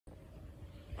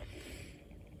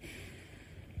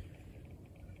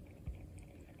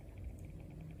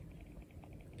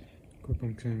כל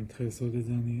פעם כשאני מתחיל לעשות את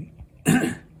זה אני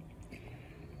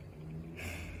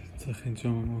צריך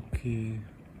לנשום עמוק, כי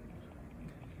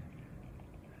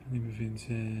אני מבין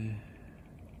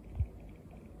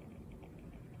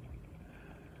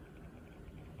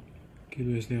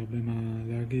כאילו יש לי הרבה מה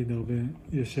להגיד,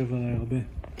 יושב עליי הרבה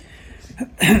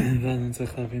ואז אני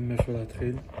צריך להבין מאיפה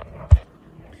להתחיל.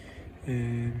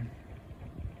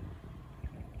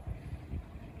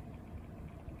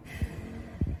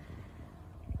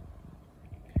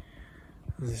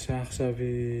 אז השעה עכשיו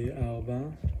היא 4.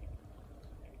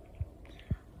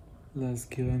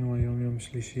 להזכירנו היום יום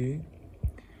שלישי,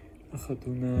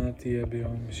 החתונה תהיה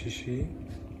ביום שישי,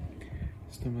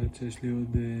 זאת אומרת שיש לי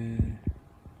עוד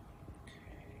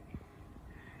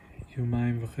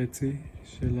יומיים וחצי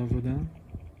של עבודה.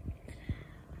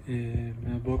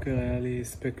 מהבוקר היה לי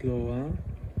ספק לא רע,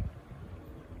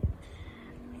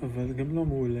 אבל גם לא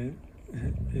מעולה.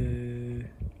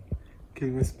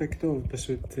 כאילו הספק טוב,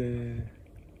 פשוט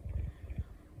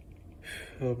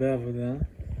הרבה עבודה.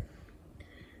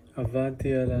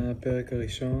 עבדתי על הפרק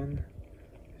הראשון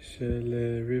של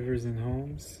Rivers and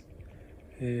Homes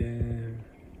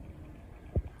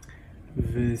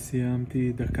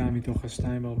וסיימתי דקה מתוך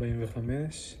ה-2:45,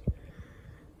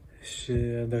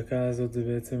 שהדקה הזאת זה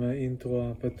בעצם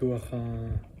האינטרו הפתוח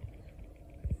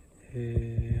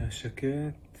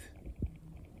השקט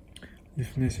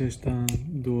לפני שיש את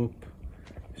הדרופ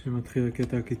שמתחיל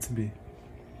הקטע הקצבי.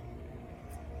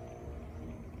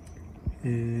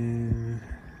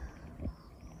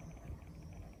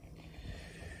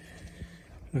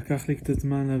 לקח לי קצת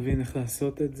זמן להבין איך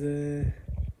לעשות את זה,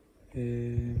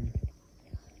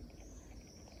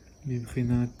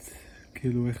 מבחינת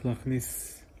כאילו איך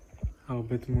להכניס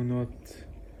הרבה תמונות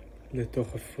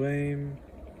לתוך הפריים,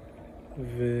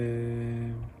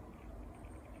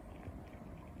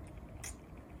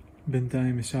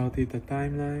 ובינתיים השארתי את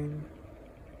הטיימליין,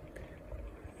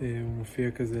 הוא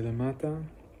מופיע כזה למטה,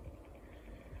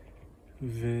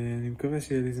 ואני מקווה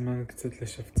שיהיה לי זמן קצת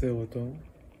לשפצר אותו.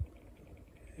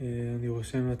 אני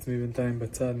רושם לעצמי בינתיים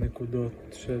בצד נקודות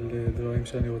של דברים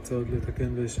שאני רוצה עוד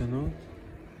לתקן ולשנות.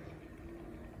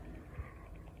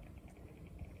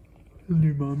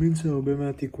 אני מאמין שהרבה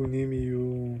מהתיקונים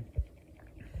יהיו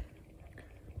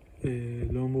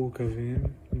לא מורכבים,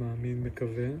 מאמין,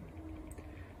 מקווה,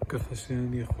 ככה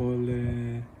שאני יכול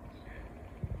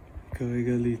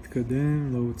כרגע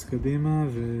להתקדם, לרוץ קדימה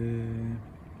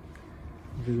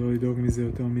ולא לדאוג מזה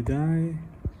יותר מדי,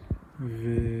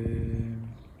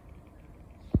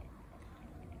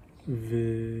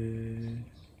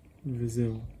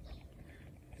 וזהו.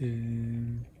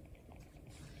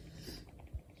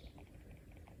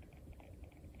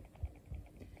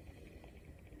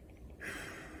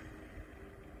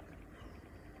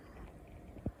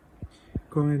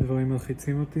 כל מיני דברים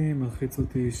מלחיץ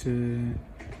אותי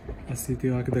שעשיתי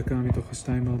רק דקה מתוך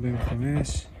ה-2:45.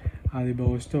 היה לי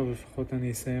בראש טוב, לפחות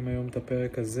אני אסיים היום את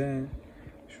הפרק הזה,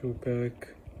 שהוא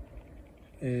פרק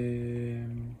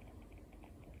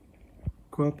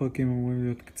כל הפרקים אמורים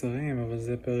להיות קצרים, אבל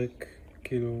זה פרק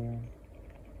כאילו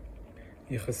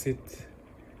יחסית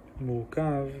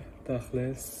מורכב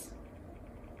תכלס,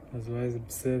 אז אולי זה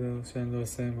בסדר שאני לא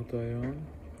אסיים אותו היום.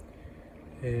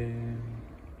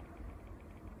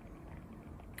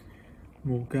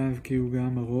 מורכב כי הוא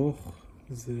גם ארוך,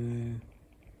 זה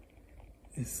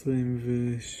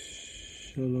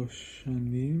 23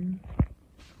 שנים,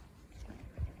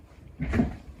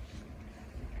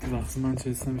 טווח זמן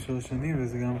של 23 שנים,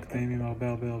 וזה גם קטעים עם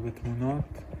הרבה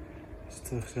תמונות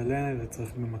שצריך שלם,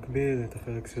 וצריך במקביל את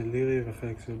החלק של לירי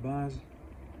והחלק של באז.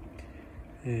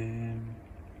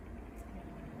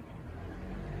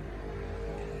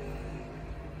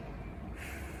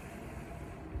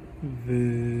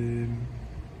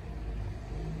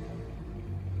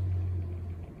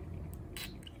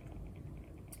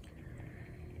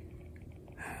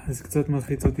 אז קצת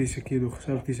מלחיץ אותי שכאילו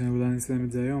חשבתי שאני אולי נסיים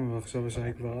את זה היום, אבל עכשיו השעה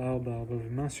היא כבר 4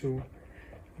 ומשהו,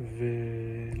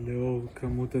 ולאור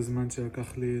כמות הזמן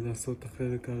שלקח לי לעשות את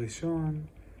החלק הראשון,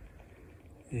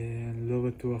 אני לא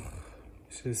בטוח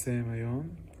שאסיים היום.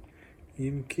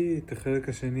 אם כי את החלק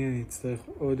השני אני אצטרך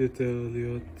עוד יותר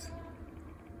להיות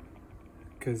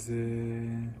כזה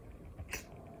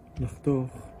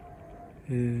לחתוך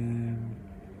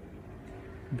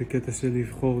בקטע של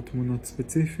לבחור תמונות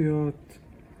ספציפיות,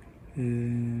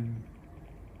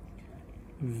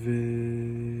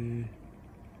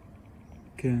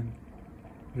 כן,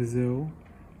 וזהו.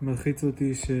 מלחיץ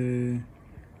אותי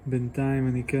שבינתיים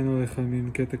אני כן הולך על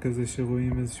מין קטע כזה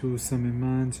שרואים איזשהו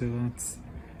סממן שרץ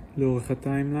לאורך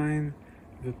הטיימליין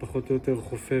ופחות או יותר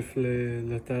חופף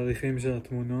לתאריכים של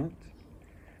התמונות.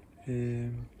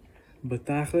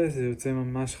 בתכלס זה יוצא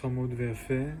ממש חמוד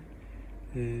ויפה.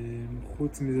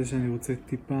 חוץ מזה שאני רוצה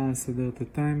טיפה לסדר את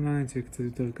הטיימליין, שיהיה קצת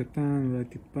יותר קטן, אולי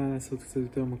טיפה לעשות קצת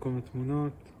יותר מקום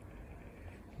לתמונות.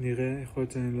 נראה, יכול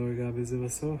להיות שאני לא אגע בזה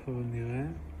בסוף, אבל נראה.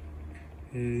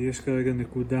 יש כרגע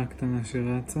נקודה קטנה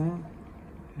שרצה.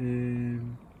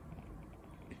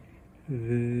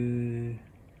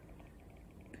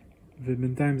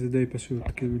 ובינתיים זה די פשוט,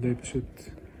 כאילו די פשוט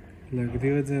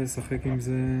להגדיר את זה, לשחק עם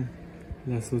זה,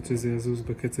 לעשות שזה יזוז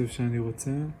בקצב שאני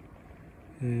רוצה.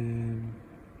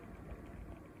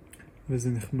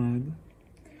 וזה נחמד.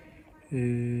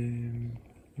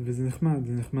 וזה נחמד,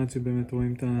 זה נחמד שבאמת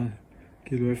רואים את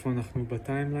כאילו איפה אנחנו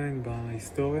בטיימליין,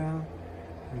 בהיסטוריה,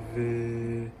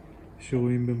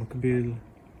 ושרואים במקביל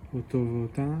אותו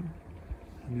ואותה.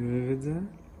 אני אוהב את זה.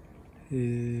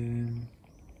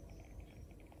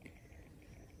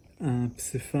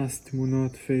 הפסיפס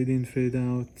תמונות fade in fade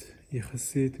out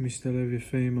יחסית משתלב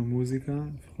יפה עם המוזיקה,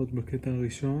 לפחות בקטע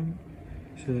הראשון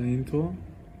של האינטרו.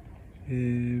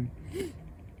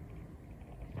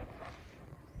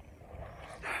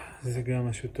 זה גם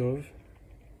משהו טוב.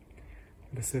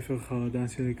 בספר חרדה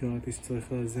שלי קראתי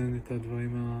שצריך לאזן את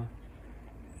הדברים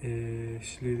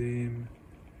השליליים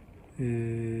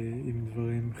עם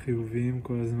דברים חיוביים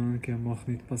כל הזמן, כי המוח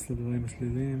נתפס לדברים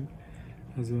השליליים,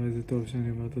 אז אולי זה טוב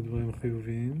שאני אומר את הדברים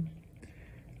החיוביים.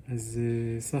 אז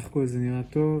סך הכל זה נראה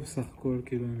טוב, סך הכל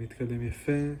כאילו אני מתקדם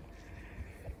יפה,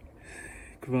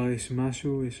 כבר יש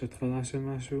משהו, יש התחלה של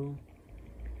משהו.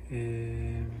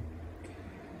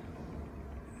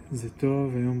 זה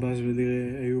טוב. היום באש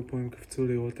ולירי היו פה, הם קפצו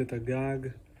לראות את הגג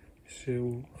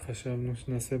שהוא חשבנו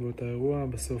שנעשה באותו אירוע,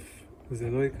 בסוף זה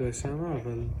לא יקרה שם,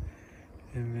 אבל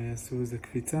הם עשו איזה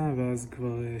קפיצה, ואז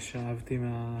כבר שאבתי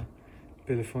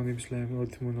מהפלאפונים שלהם עוד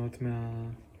תמונות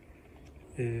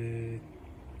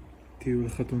טיול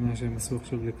חתונה שהם עשו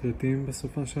עכשיו לקרטים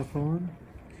בסופש האחרון.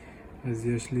 אז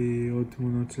יש לי עוד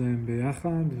תמונות שלהם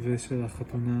ביחד ושל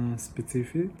החתונה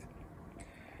ספציפית,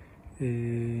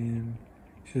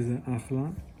 שזה אחלה.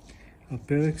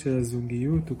 הפרק של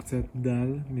הזוגיות הוא קצת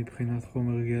דל מבחינת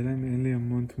חומר גלם, אין לי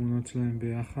המון תמונות שלהם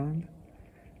ביחד,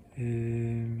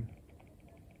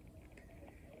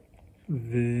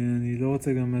 ואני לא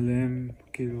רוצה גם עליהם,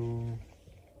 כאילו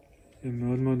הם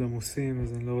מאוד מאוד עמוסים,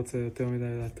 אז אני לא רוצה יותר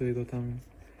מדי להטריד אותם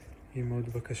עם עוד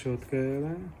בקשות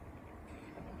כאלה.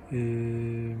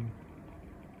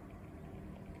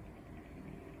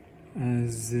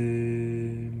 אז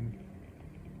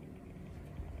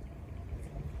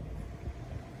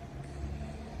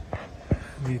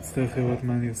אני אצטרך לראות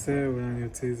מה אני עושה, אולי אני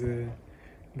אוציא איזה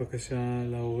בקשה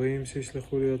להורים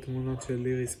שישלחו לי עוד תמונות של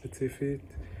לירי ספציפית,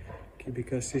 כי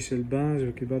ביקשתי של באז'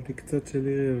 וקיבלתי קצת של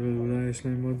לירי, אבל אולי יש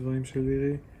להם עוד דברים של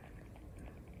לירי.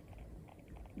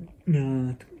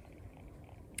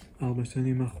 4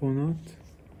 שנים האחרונות,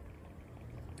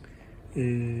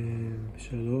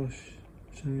 3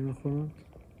 שנים האחרונות,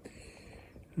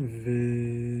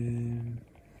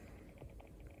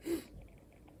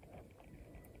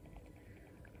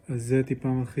 אז זה טיפה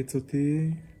מלחיץ אותי.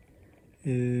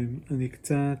 אני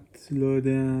קצת לא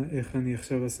יודע איך אני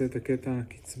עכשיו אעשה את הקטע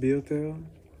הקצבי יותר.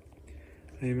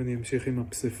 האם אני אמשיך עם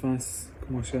הפסיפס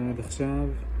כמו שעד עכשיו?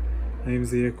 האם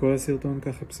זה יהיה כל הסרטון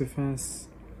ככה פסיפס?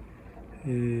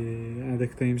 עד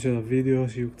הקטעים של הוידאו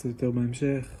שיהיו קצת יותר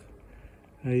בהמשך?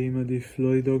 האם עדיף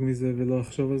לא לדאוג מזה ולא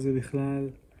לחשוב על זה בכלל?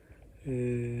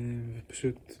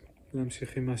 ופשוט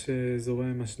להמשיך עם מה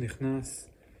שזורם, מה שנכנס?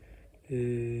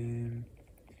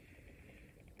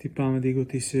 טיפה מדאיג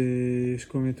אותי שיש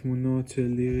כל מיני תמונות של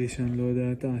לירי שאני לא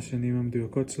יודע את השנים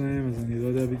המדויקות שלהם, אז אני לא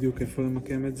יודע בדיוק איפה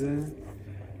למקם את זה.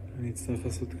 אני אצטרך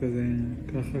לעשות כזה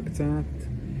ככה קצת,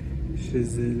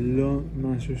 שזה לא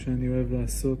משהו שאני אוהב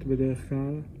לעשות בדרך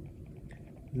כלל.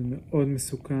 זה מאוד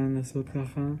מסוכן לעשות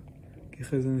ככה, כי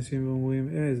אחרי זה אנשים אומרים,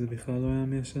 זה בכלל לא היה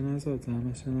מהשנה הזאת, זה היה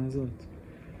מהשנה הזאת.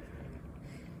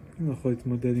 אני לא יכול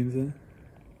להתמודד עם זה.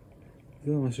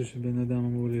 זה לא משהו שבן אדם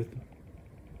אמור להיות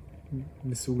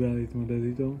מסוגל להתמודד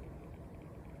איתו.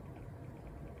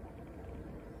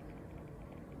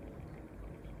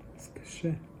 אז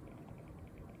קשה.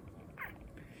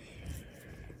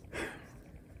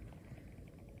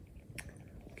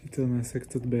 קיצר, נעשה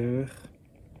קצת בערך.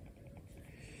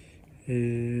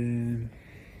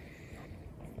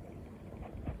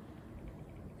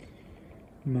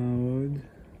 מה עוד?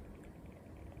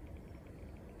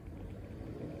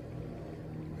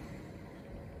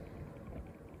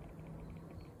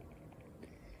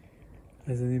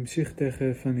 אז אני אמשיך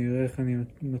תכף, אני אראה איך אני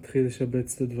מתחיל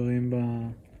לשבץ את הדברים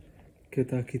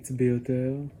בקטע הקצבי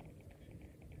יותר.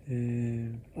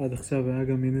 עד עכשיו היה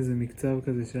גם מין איזה מקצב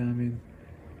כזה שהיה מין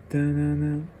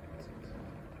טננה.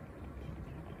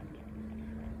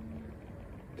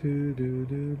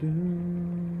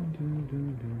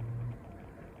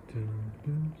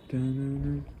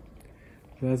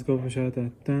 ואז כל פעם שהיה את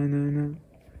הטננה,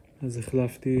 אז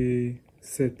החלפתי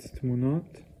סט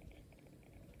תמונות,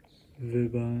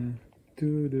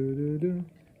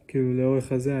 כאילו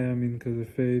לאורך הזה היה מין כזה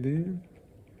fade in,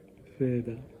 fade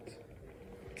out.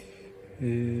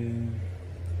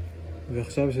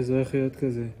 ועכשיו שזה הולך להיות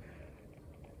כזה,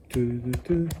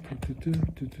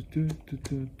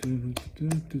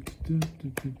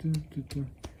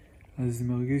 אז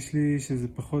מרגיש לי שזה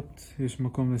פחות, יש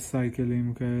מקום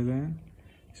לסייקלים כאלה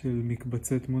של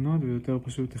מקבצי תמונות, ויותר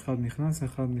פשוט אחד נכנס,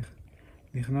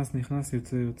 נכנס,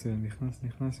 יוצא,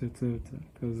 נכנס, יוצא,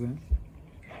 כזה.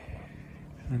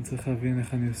 אני צריך להבין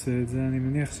איך אני עושה את זה. אני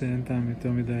מניח שאין טעם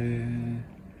יותר מדי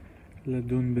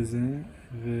לדון בזה,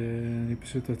 ואני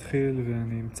פשוט אתחיל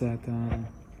ואני אמצא את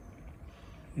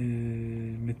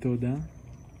המתודה.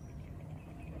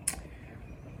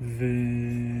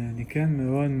 ואני כן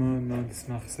מאוד מאוד מאוד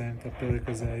אשמח לסיים את הפרק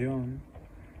הזה היום.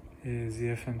 זה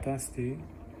יהיה פנטסטי.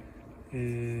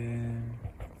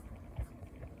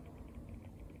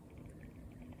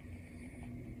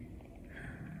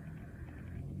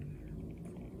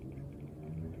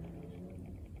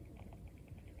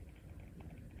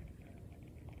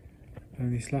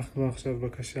 אני אשלח כבר עכשיו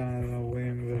בקשה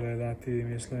להורים ולילתי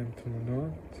אם יש להם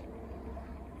תמונות.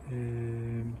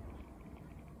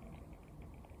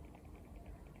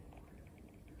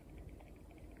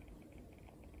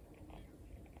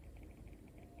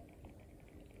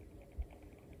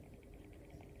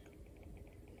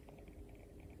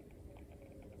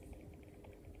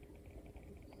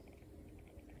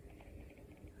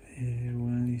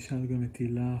 ואני אשאל גם את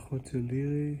הילה, אחות של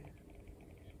לירי.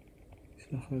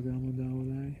 אשלח לה גם הודעה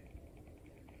אולי.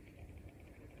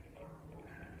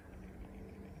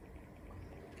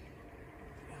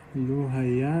 לו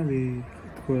היה לי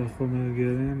את כל החומר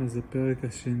גלם, אז הפרק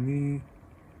השני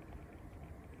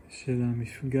של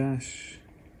המפגש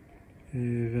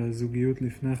והזוגיות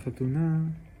לפני החתונה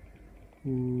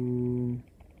הוא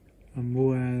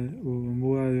אמור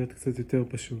היה להיות קצת יותר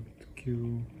פשוט, כי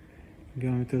הוא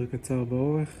גם יותר קצר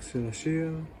באורך של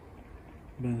השיר,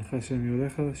 בהנחה שאני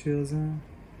הולך על השיר הזה,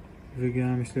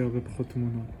 וגם יש לי הרבה פחות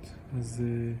תמונות. אז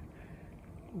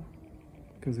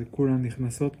כזה כולן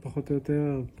נכנסות פחות או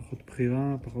יותר, פחות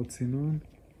בחירה, פחות סינון,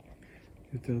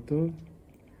 יותר טוב.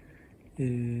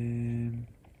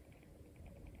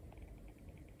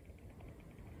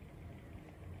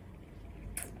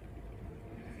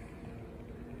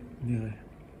 נראה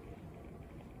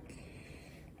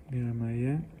מה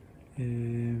יהיה.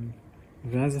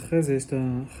 ואז אחרי זה יש את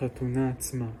החתונה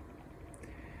עצמה,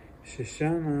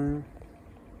 ששמה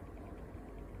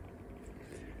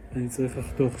אני צריך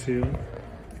לחתוך שיר,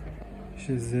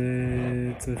 שזה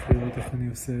צריך לראות איך אני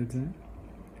עושה את זה,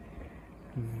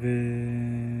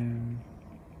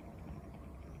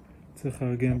 וצריך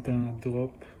לארגן את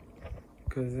הדרופ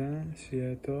כזה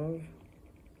שיהיה טוב.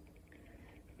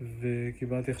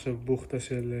 וקיבלתי עכשיו בוכתה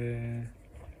של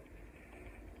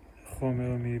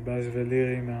חומר מבאז'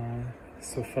 ולירי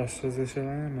מהסופש הזה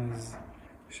שלהם, אז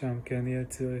שם כן יהיה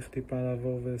צריך טיפה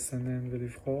לעבור ולסנן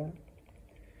ולבחור.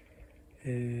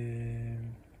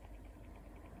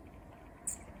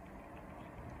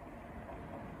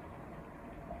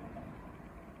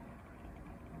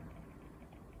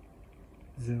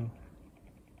 זהו.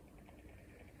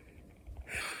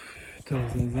 טוב,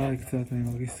 זה עזר לי קצת, אני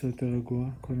מרגיש קצת יותר רגוע.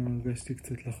 קודם הרגשתי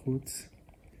קצת לחוץ.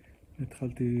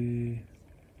 התחלתי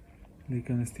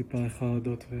להיכנס טיפה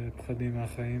לחרדות ופחדים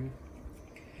מהחיים.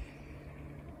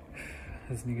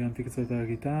 אז ניגנתי קצת על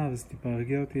הגיטרה, וזה טיפה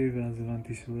הרגיע אותי, ואז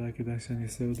הבנתי שאולי כדאי שאני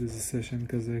אעשה עוד איזה סשן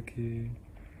כזה, כי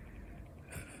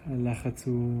הלחץ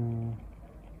הוא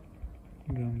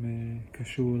גם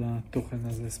קשור לתוכן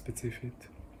הזה ספציפית.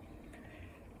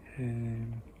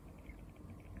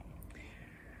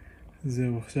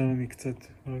 זהו, עכשיו אני קצת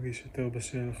מרגיש יותר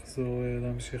בשל לחזור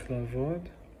להמשיך לעבוד.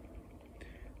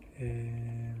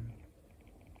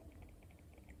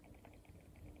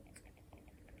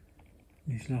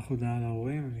 אני אשלח הודעה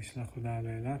להורים, אני אשלח הודעה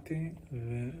לילתי,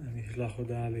 ואני אשלח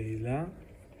הודעה להילה.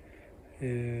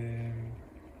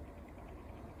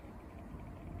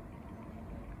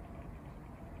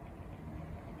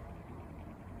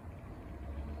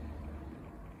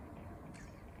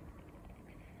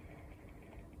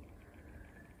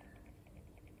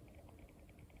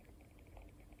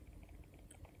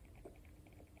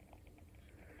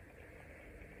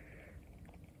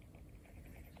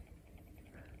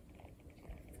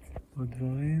 עוד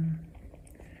דברים.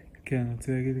 כן, אני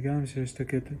רוצה להגיד גם שיש את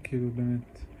הקטע, כאילו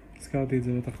באמת, הזכרתי את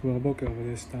זה בטח כבר בוקר, אבל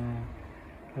יש את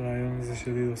הרעיון הזה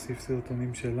שלי להוסיף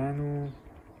סרטונים שלנו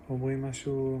אומרים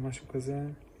משהו כזה.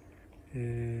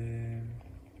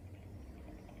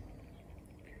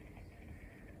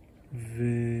 וזה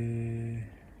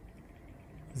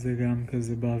גם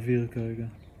כזה באוויר כרגע.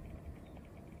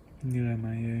 נראה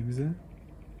מה יהיה עם זה.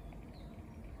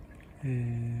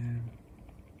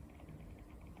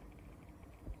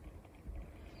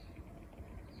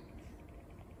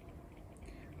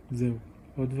 זהו,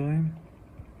 עוד דברים?